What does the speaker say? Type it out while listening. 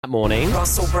Morning.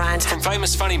 Russell Brand. From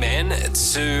famous funny man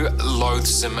to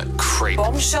loathsome creep.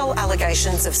 Bombshell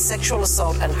allegations of sexual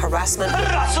assault and harassment.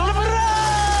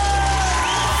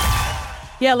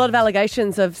 Yeah, a lot of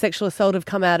allegations of sexual assault have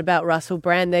come out about Russell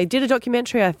Brand. They did a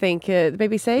documentary, I think, the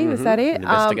BBC, was that it? An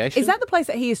investigation. Is that the place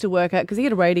that he used to work at? Because he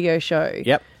had a radio show.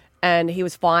 Yep. And he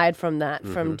was fired from that,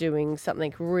 from doing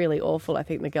something really awful. I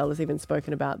think Miguel has even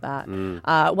spoken about that.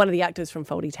 One of the actors from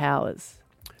Fawlty Towers.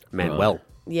 Manuel.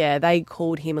 Yeah, they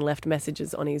called him and left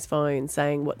messages on his phone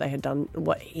saying what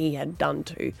he had done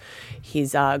to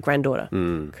his granddaughter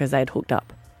because they had hooked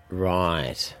up.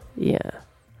 Right. Yeah.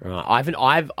 Right.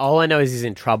 All I know is he's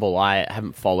in trouble. I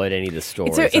haven't followed any of the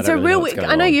stories. It's a real.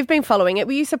 I know you've been following it.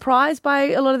 Were you surprised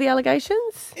by a lot of the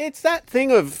allegations? It's that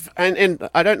thing of, and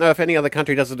I don't know if any other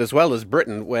country does it as well as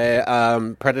Britain, where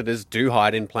predators do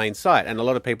hide in plain sight. And a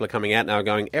lot of people are coming out now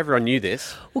going, everyone knew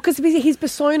this. Well, because his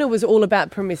persona was all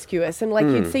about promiscuous. And like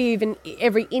you'd see even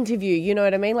every interview, you know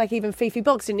what I mean? Like even Fifi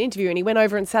Box did an interview and he went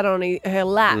over and sat on her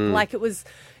lap. Like it was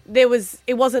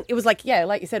like, yeah,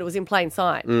 like you said, it was in plain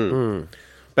sight.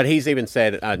 But he's even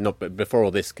said, before all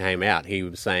this came out, he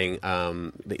was saying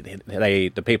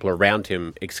the people around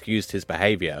him excused his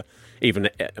behaviour, even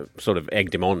sort of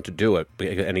egged him on to do it.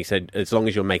 And he said, as long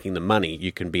as you're making the money,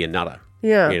 you can be a nutter.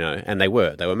 Yeah. You know, and they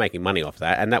were making money off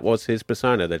that. And that was his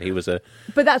persona, that he was a...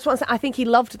 But that's what I think he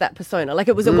loved that persona. Like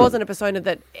it wasn't a persona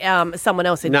that someone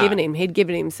else had given him. He'd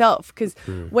given it himself. Because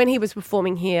when he was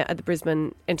performing here at the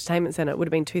Brisbane Entertainment Centre, it would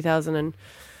have been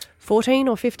 2014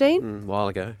 or 15. A while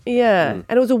ago. Yeah.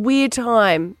 And it was a weird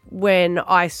time when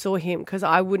I saw him because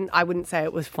I wouldn't say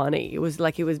it was funny. It was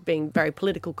like he was being very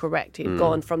political correct. He'd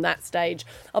gone from that stage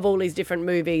of all these different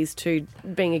movies to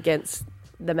being against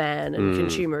the man and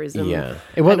consumerism. Yeah.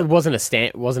 It wasn't a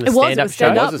stand-up show? It was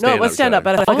stand-up. No, it was stand-up,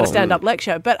 but I Oh. a stand-up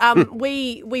lecture. But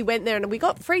we went there and we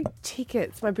got free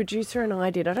tickets. My producer and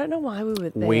I did. I don't know why we were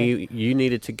there. You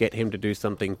needed to get him to do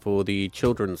something for the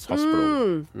children's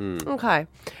hospital. Okay.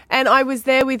 And I was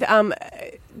there with one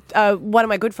of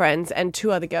my good friends and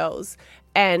two other girls.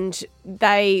 And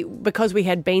because we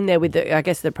had been there with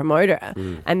the promoter,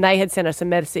 and they had sent us a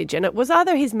message, and it was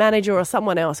either his manager or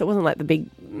someone else. It wasn't like the big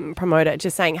promoter,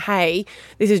 just saying, "Hey,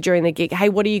 this is during the gig. Hey,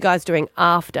 what are you guys doing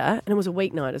after?" And it was a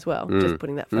weeknight as well. Just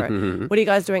putting that for it. What are you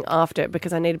guys doing after?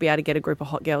 Because I need to be able to get a group of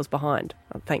hot girls behind.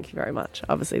 Oh, thank you very much.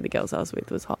 Obviously, the girls I was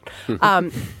with was hot.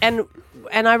 And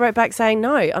I wrote back saying,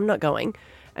 "No, I'm not going."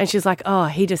 And she's like, "Oh,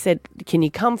 he just said, can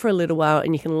you come for a little while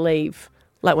and you can leave."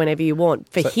 Like whenever you want.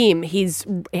 For him, his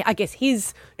job...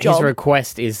 His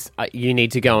request is you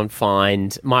need to go and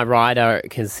find... My rider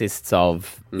consists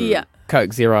of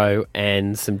Coke Zero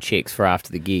and some chicks for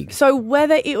after the gig. So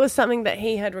whether it was something that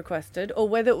he had requested or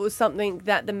whether it was something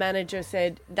that the manager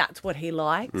said that's what he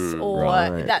likes or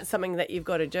that's something that you've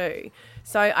got to do.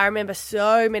 So I remember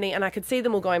so many, and I could see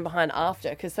them all going behind after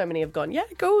because so many have gone, yeah,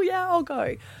 cool, yeah, I'll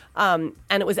go. And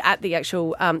it was at the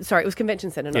actual... it was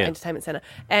Convention Centre, not Entertainment Centre.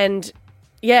 And...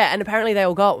 yeah, and apparently they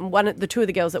all got the two of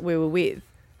the girls that we were with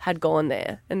had gone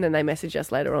there, and then they messaged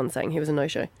us later on saying he was a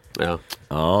no-show.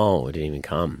 Oh, it didn't even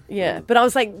come. Yeah, but I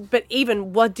was like,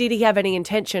 did he have any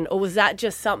intention, or was that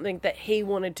just something that he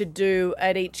wanted to do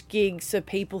at each gig so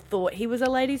people thought he was a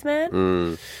ladies'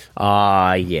 man?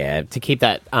 Yeah, to keep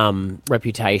that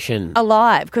reputation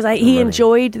alive, because he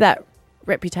enjoyed that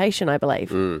reputation, I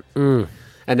believe.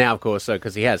 And now, of course,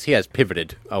 because he has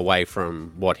pivoted away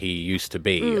from what he used to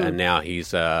be, and now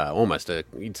he's almost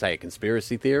you'd say a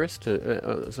conspiracy theorist.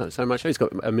 So much so he's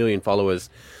got 1 million followers,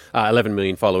 11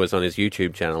 million followers on his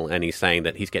YouTube channel, and he's saying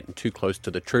that he's getting too close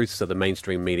to the truth, so the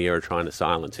mainstream media are trying to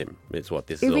silence him. Is what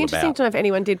this is all about. It'd be interesting to know if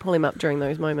anyone did pull him up during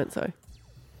those moments, though.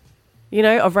 You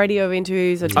know, of radio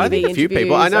interviews or TV I think a few interviews.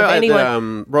 people. I know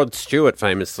anyone... Rod Stewart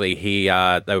famously,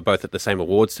 they were both at the same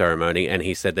awards ceremony, and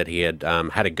he said that he had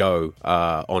had a go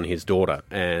on his daughter,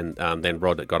 and then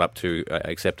Rod got up to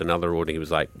accept another order. He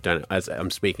was like, I'm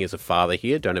speaking as a father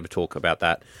here, don't ever talk about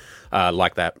that.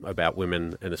 Like that about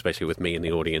women, and especially with me in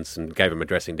the audience, and gave him a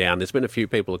dressing down. There's been a few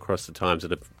people across the Times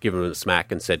that have given him a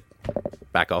smack and said,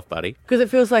 back off, buddy. Because it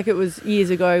feels like it was years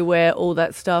ago where all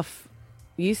that stuff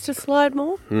used to slide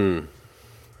more.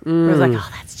 It was like, oh,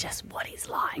 that's just what he's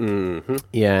like.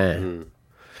 Yeah.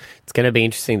 It's going to be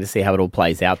interesting to see how it all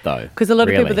plays out, though. Because a lot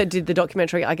of people that did the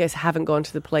documentary, I guess, haven't gone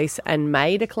to the police and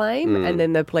made a claim. And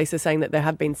then the police are saying that there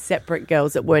have been separate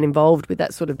girls that weren't involved with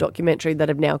that sort of documentary that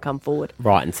have now come forward.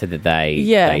 Right, and said that they...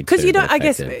 Yeah, because, I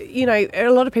guess, a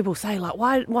lot of people say, like,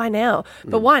 why now?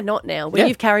 But why not now? When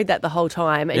you've carried that the whole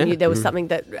time and there was something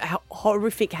that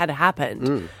horrific had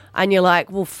happened. and you're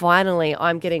like, well, finally,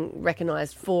 I'm getting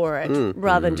recognised for it,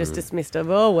 rather than just dismissed of,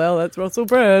 oh, well, that's Russell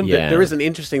Brand. Yeah. There is an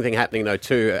interesting thing happening, though,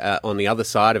 too, on the other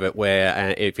side of it,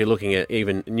 where if you're looking at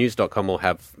even news.com will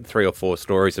have 3 or 4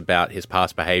 stories about his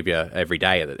past behaviour every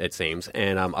day, it seems.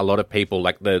 And a lot of people,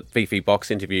 like the Fifi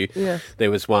Box interview,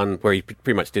 there was one where he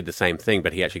pretty much did the same thing,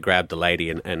 but he actually grabbed the lady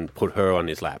and put her on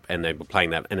his lap, and they were playing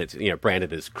that, and it's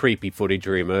branded as creepy footage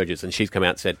re-emerges, and she's come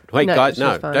out and said, hey, guys,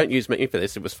 don't use me for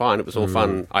this. It was fine. It was all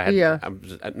fun. I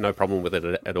had no problem with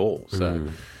it at all. So,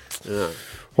 well,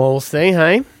 we'll see,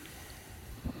 hey?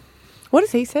 What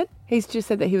has he said? He's just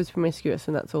said that he was promiscuous,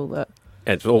 and that's all that...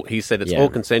 He said it's all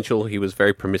consensual. He was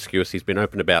very promiscuous. He's been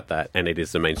open about that, and it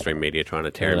is the mainstream media trying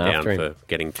to tear him down for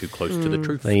getting too close to the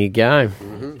truth. There you go.